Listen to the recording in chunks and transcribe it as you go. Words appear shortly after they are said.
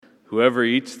Whoever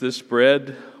eats this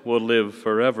bread will live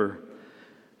forever,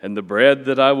 and the bread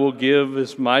that I will give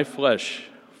is my flesh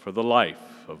for the life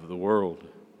of the world."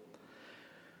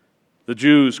 The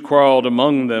Jews quarreled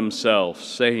among themselves,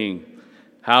 saying,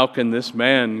 "How can this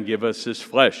man give us his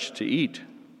flesh to eat?"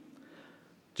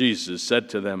 Jesus said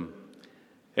to them,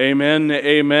 "Amen,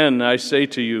 amen, I say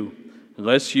to you,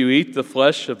 unless you eat the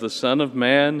flesh of the Son of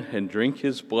Man and drink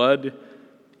his blood,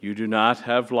 you do not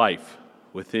have life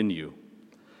within you.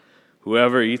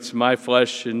 Whoever eats my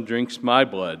flesh and drinks my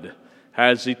blood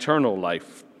has eternal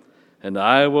life, and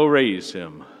I will raise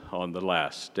him on the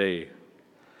last day.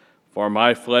 For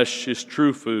my flesh is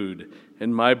true food,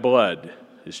 and my blood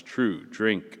is true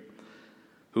drink.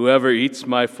 Whoever eats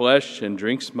my flesh and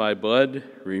drinks my blood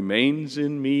remains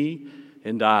in me,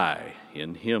 and I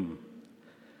in him.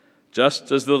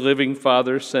 Just as the living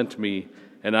Father sent me,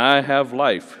 and I have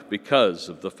life because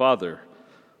of the Father,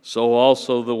 so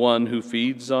also the one who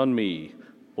feeds on me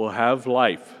will have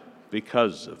life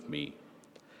because of me.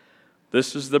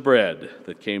 This is the bread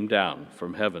that came down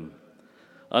from heaven.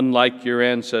 Unlike your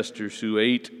ancestors who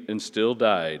ate and still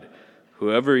died,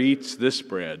 whoever eats this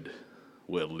bread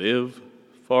will live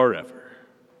forever."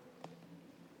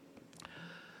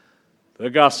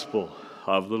 The Gospel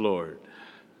of the Lord.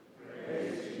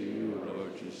 Praise to you,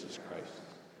 Lord Jesus Christ.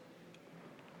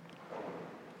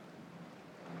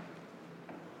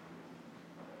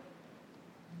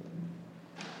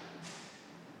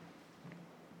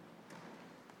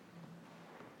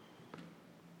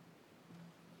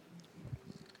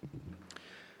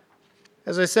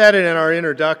 As I said in our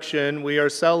introduction, we are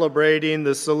celebrating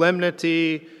the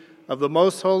solemnity of the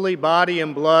most holy body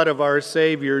and blood of our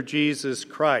Savior, Jesus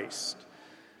Christ.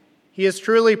 He is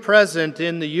truly present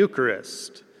in the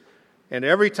Eucharist, and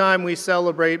every time we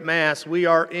celebrate Mass, we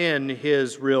are in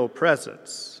his real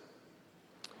presence.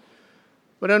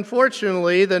 But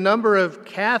unfortunately, the number of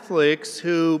Catholics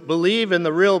who believe in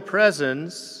the real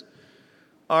presence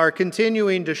are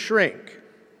continuing to shrink.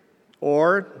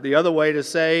 Or, the other way to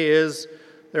say is,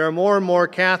 there are more and more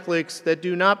Catholics that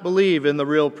do not believe in the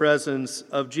real presence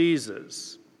of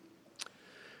Jesus.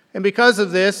 And because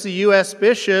of this, the U.S.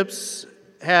 bishops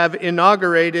have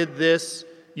inaugurated this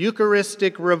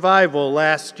Eucharistic revival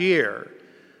last year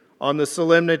on the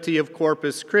solemnity of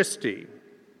Corpus Christi.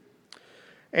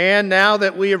 And now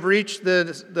that we have reached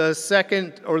the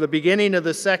second, or the beginning of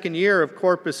the second year of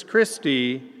Corpus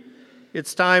Christi,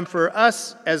 it's time for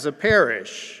us as a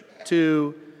parish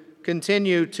to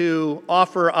continue to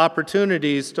offer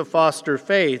opportunities to foster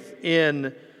faith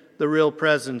in the real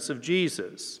presence of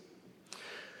Jesus.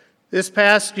 This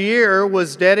past year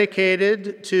was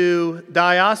dedicated to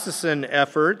diocesan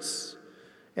efforts,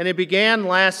 and it began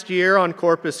last year on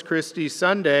Corpus Christi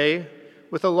Sunday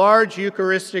with a large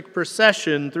Eucharistic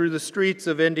procession through the streets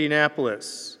of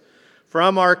Indianapolis,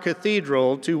 from our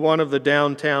cathedral to one of the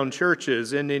downtown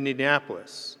churches in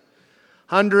Indianapolis.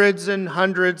 Hundreds and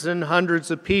hundreds and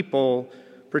hundreds of people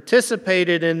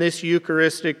participated in this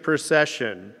Eucharistic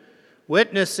procession,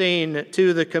 witnessing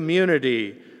to the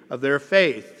community of their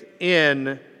faith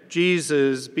in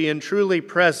Jesus being truly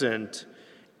present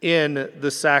in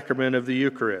the sacrament of the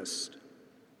Eucharist.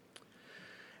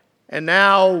 And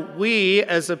now we,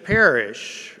 as a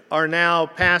parish, are now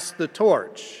past the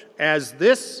torch, as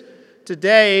this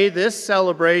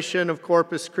celebration of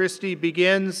Corpus Christi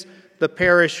begins the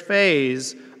parish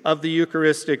phase of the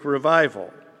Eucharistic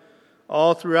revival.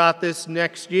 All throughout this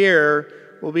next year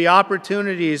will be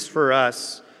opportunities for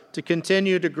us to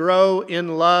continue to grow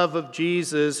in love of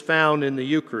Jesus found in the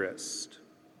Eucharist.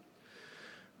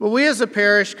 But we as a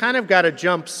parish kind of got a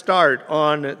jump start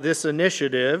on this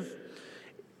initiative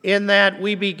in that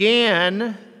we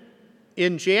began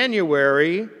in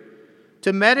January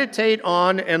to meditate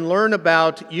on and learn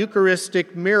about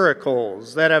Eucharistic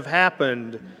miracles that have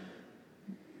happened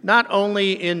not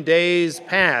only in days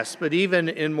past, but even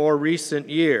in more recent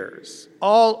years,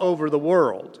 all over the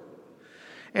world.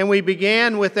 And we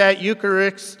began with that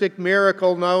Eucharistic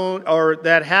miracle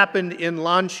that happened in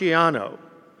Lanciano.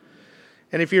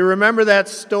 And if you remember that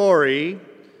story,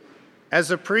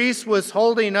 as a priest was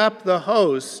holding up the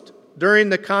host during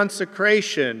the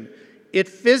consecration, it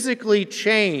physically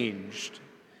changed.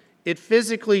 It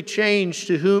physically changed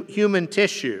to human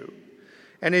tissue.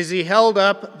 And as he held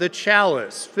up the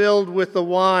chalice filled with the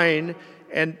wine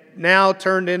and now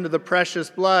turned into the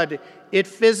precious blood, it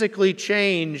physically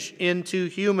changed into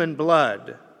human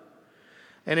blood.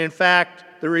 And in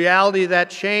fact, the reality of that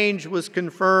change was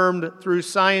confirmed through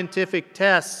scientific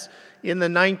tests in the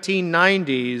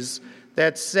 1990s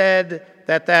that said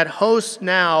that host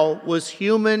now was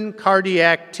human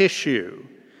cardiac tissue.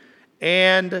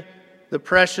 And the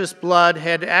precious blood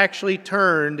had actually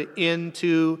turned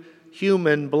into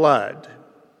human blood.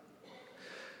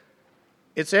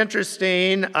 It's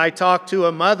interesting, I talked to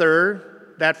a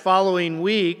mother that following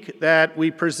week that we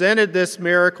presented this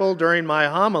miracle during my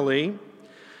homily,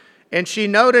 and she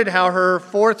noted how her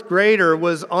fourth grader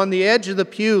was on the edge of the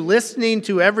pew listening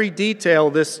to every detail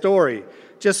of this story,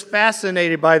 just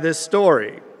fascinated by this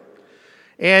story.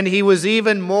 And he was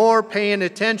even more paying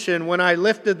attention when I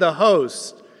lifted the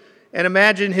host, and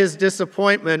imagine his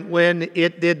disappointment when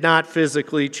it did not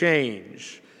physically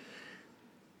change.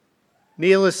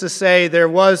 Needless to say, there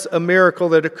was a miracle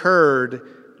that occurred.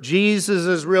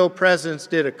 Jesus' real presence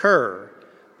did occur,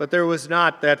 but there was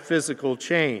not that physical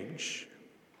change.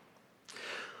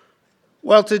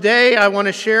 Well, today I want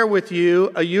to share with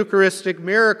you a Eucharistic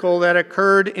miracle that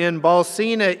occurred in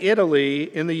Bolsena,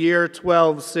 Italy in the year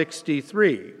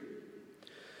 1263.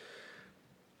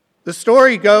 The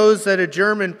story goes that a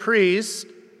German priest,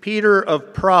 Peter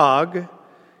of Prague,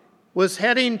 was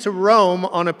heading to Rome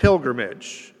on a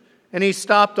pilgrimage, and he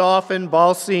stopped off in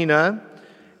Bolsena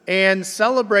and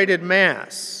celebrated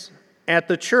Mass at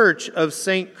the Church of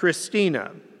St.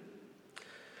 Christina.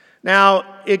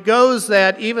 Now, it goes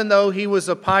that even though he was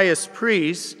a pious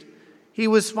priest, he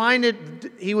was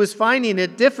finding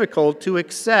it difficult to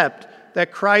accept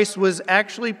that Christ was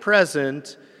actually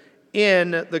present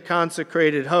in the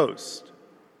consecrated host.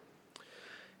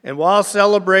 And while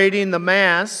celebrating the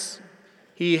Mass,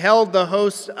 he held the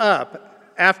host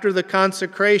up after the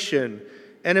consecration,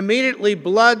 and immediately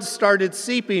blood started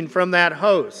seeping from that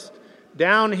host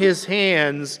down his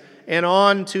hands and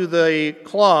onto the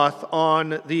cloth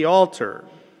on the altar.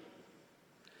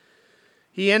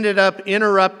 He ended up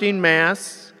interrupting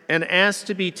Mass and asked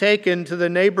to be taken to the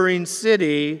neighboring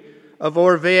city of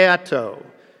Orvieto,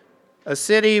 a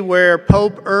city where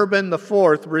Pope Urban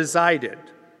IV resided.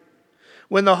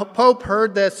 When the Pope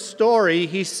heard that story,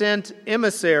 he sent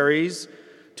emissaries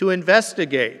to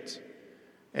investigate.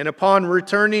 And upon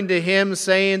returning to him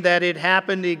saying that it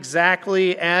happened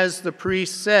exactly as the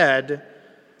priest said,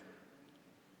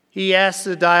 he asked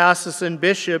the diocesan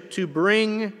bishop to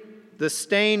bring the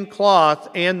stained cloth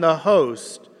and the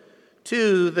host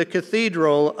to the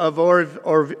cathedral of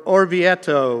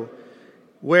Orvieto,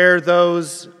 where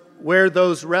those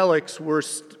relics were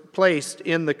placed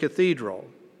in the cathedral.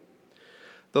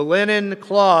 The linen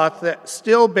cloth, that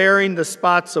still bearing the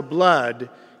spots of blood,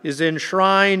 is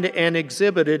enshrined and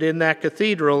exhibited in that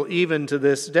cathedral even to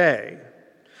this day.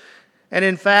 And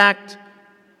in fact,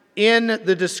 in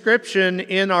the description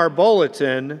in our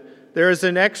bulletin, there is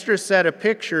an extra set of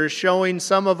pictures showing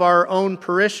some of our own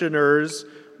parishioners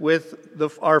with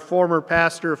our former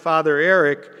pastor, Father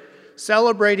Eric,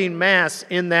 celebrating Mass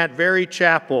in that very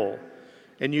chapel.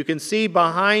 And you can see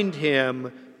behind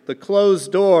him the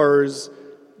closed doors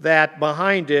that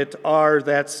behind it are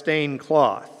that stained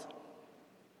cloth.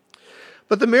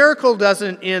 But the miracle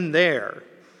doesn't end there,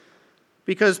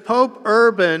 because Pope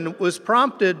Urban was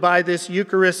prompted by this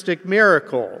Eucharistic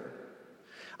miracle.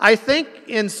 I think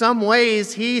in some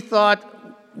ways he thought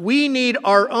we need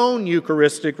our own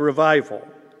Eucharistic revival.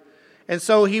 And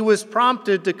so he was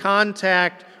prompted to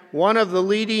contact one of the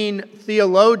leading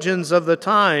theologians of the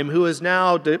time, who has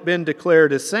now been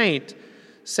declared a saint,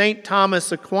 St.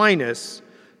 Thomas Aquinas,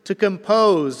 to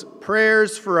compose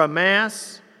prayers for a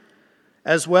Mass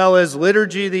as well as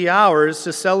Liturgy of the Hours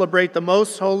to celebrate the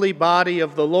most holy body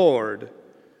of the Lord,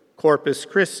 Corpus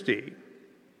Christi.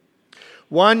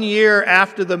 1 year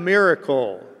after the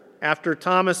miracle, after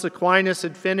Thomas Aquinas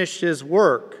had finished his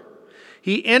work,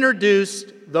 he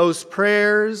introduced those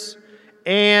prayers,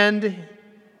 and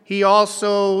he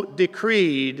also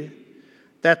decreed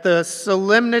that the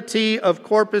solemnity of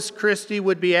Corpus Christi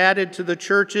would be added to the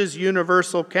Church's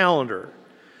universal calendar,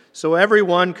 so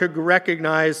everyone could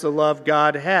recognize the love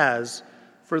God has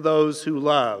for those who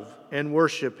love and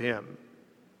worship Him.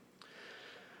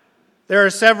 There are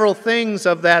several things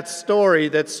of that story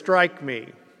that strike me.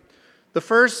 The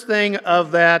first thing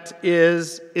of that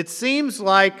is, it seems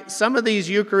like some of these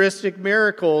Eucharistic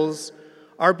miracles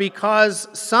are because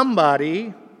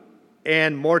somebody,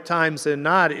 and more times than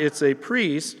not it's a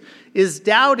priest, is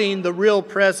doubting the real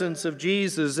presence of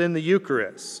Jesus in the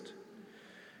Eucharist.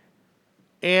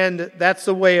 And that's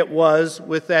the way it was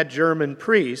with that German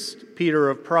priest, Peter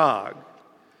of Prague.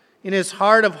 In his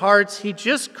heart of hearts, he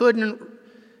just couldn't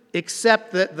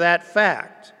accept that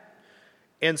fact.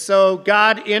 And so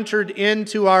God entered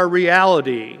into our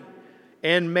reality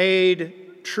and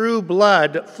made true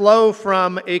blood flow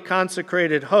from a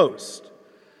consecrated host,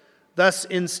 thus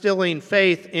instilling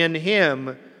faith in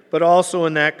him, but also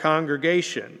in that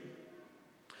congregation.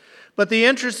 But the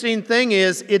interesting thing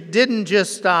is, it didn't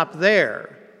just stop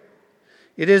there.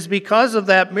 It is because of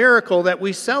that miracle that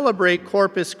we celebrate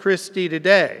Corpus Christi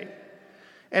today.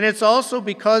 And it's also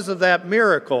because of that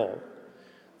miracle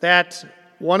that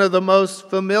one of the most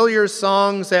familiar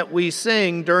songs that we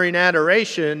sing during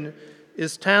adoration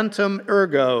is Tantum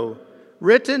Ergo,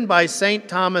 written by St.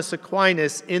 Thomas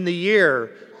Aquinas in the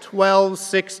year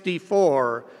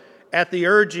 1264 at the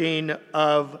urging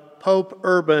of Pope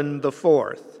Urban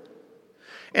IV.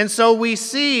 And so we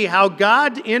see how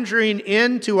God entering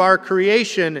into our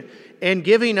creation and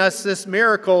giving us this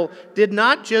miracle did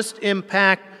not just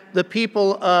impact the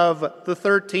people of the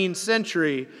 13th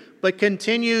century, but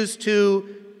continues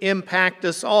to impact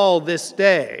us all this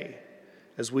day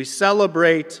as we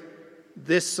celebrate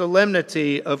this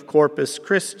solemnity of Corpus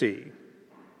Christi.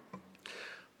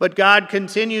 But God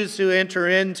continues to enter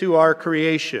into our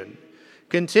creation,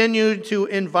 continue to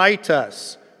invite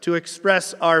us to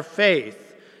express our faith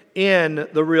in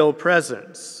the real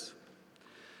presence.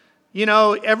 You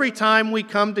know, every time we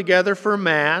come together for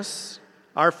Mass,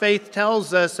 our faith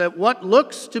tells us that what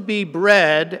looks to be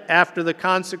bread after the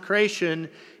consecration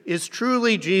is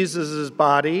truly Jesus'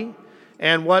 body,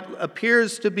 and what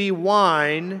appears to be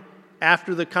wine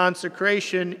after the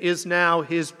consecration is now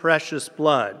his precious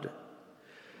blood.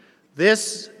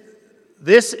 This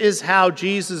is how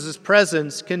Jesus'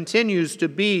 presence continues to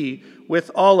be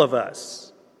with all of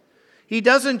us. He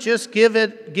doesn't just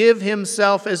give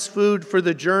himself as food for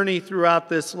the journey throughout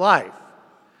this life,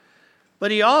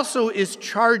 but he also is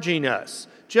charging us,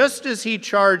 just as he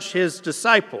charged his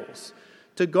disciples,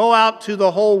 to go out to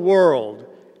the whole world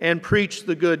and preach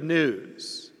the good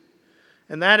news.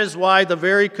 And that is why the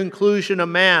very conclusion of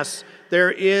Mass,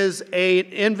 there is an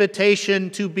invitation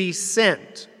to be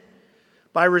sent.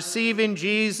 By receiving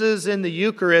Jesus in the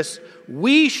Eucharist,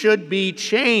 we should be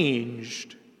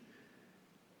changed.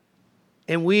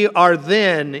 And we are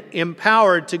then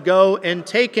empowered to go and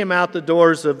take him out the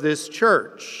doors of this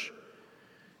church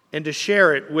and to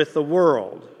share it with the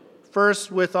world. First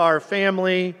with our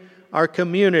family, our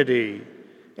community,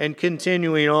 and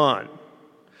continuing on.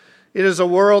 It is a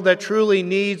world that truly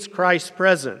needs Christ's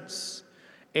presence.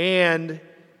 And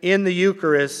in the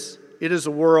Eucharist, it is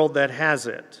a world that has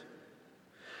it.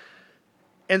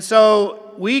 And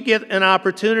so we get an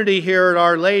opportunity here at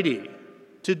Our Lady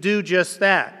to do just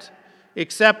that.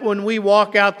 Except when we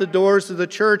walk out the doors of the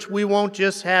church, we won't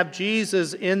just have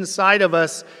Jesus inside of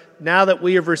us now that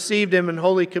we have received him in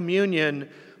Holy Communion,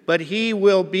 but he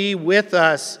will be with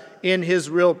us in his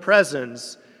real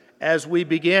presence as we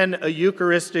begin a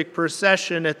Eucharistic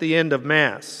procession at the end of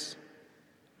Mass.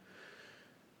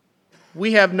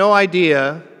 We have no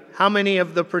idea how many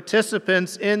of the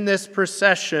participants in this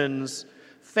procession's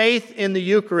faith in the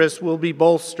Eucharist will be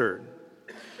bolstered.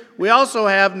 We also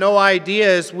have no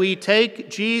idea as we take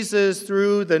Jesus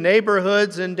through the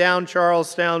neighborhoods and down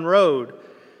Charlestown Road,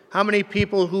 how many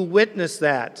people who witness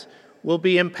that will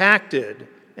be impacted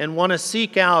and want to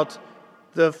seek out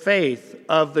the faith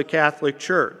of the Catholic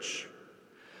Church.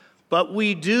 But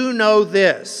we do know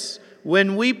this: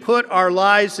 when we put our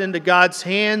lives into God's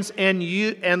hands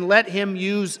and let him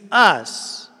use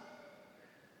us,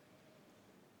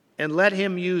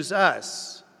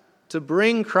 to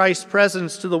bring Christ's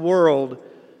presence to the world,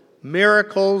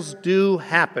 miracles do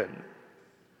happen.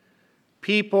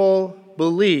 People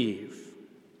believe,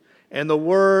 and the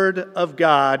word of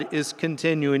God is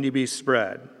continuing to be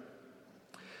spread.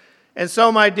 And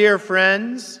so, my dear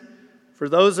friends, for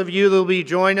those of you that will be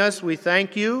joining us, we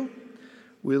thank you.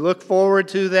 We look forward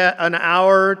to that an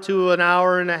hour to an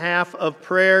hour and a half of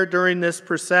prayer during this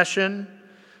procession.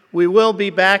 We will be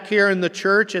back here in the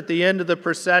church at the end of the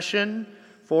procession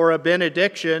for a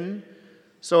benediction.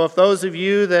 So if those of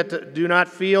you that do not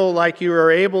feel like you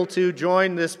are able to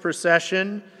join this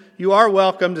procession, you are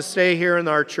welcome to stay here in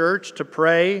our church to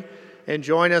pray and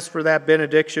join us for that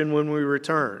benediction when we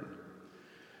return.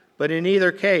 But in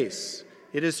either case,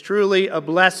 it is truly a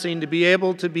blessing to be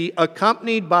able to be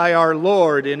accompanied by our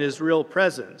Lord in his real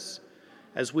presence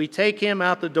as we take him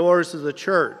out the doors of the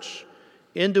church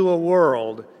into a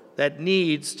world that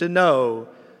needs to know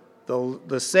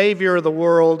the Savior of the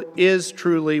world is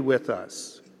truly with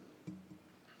us.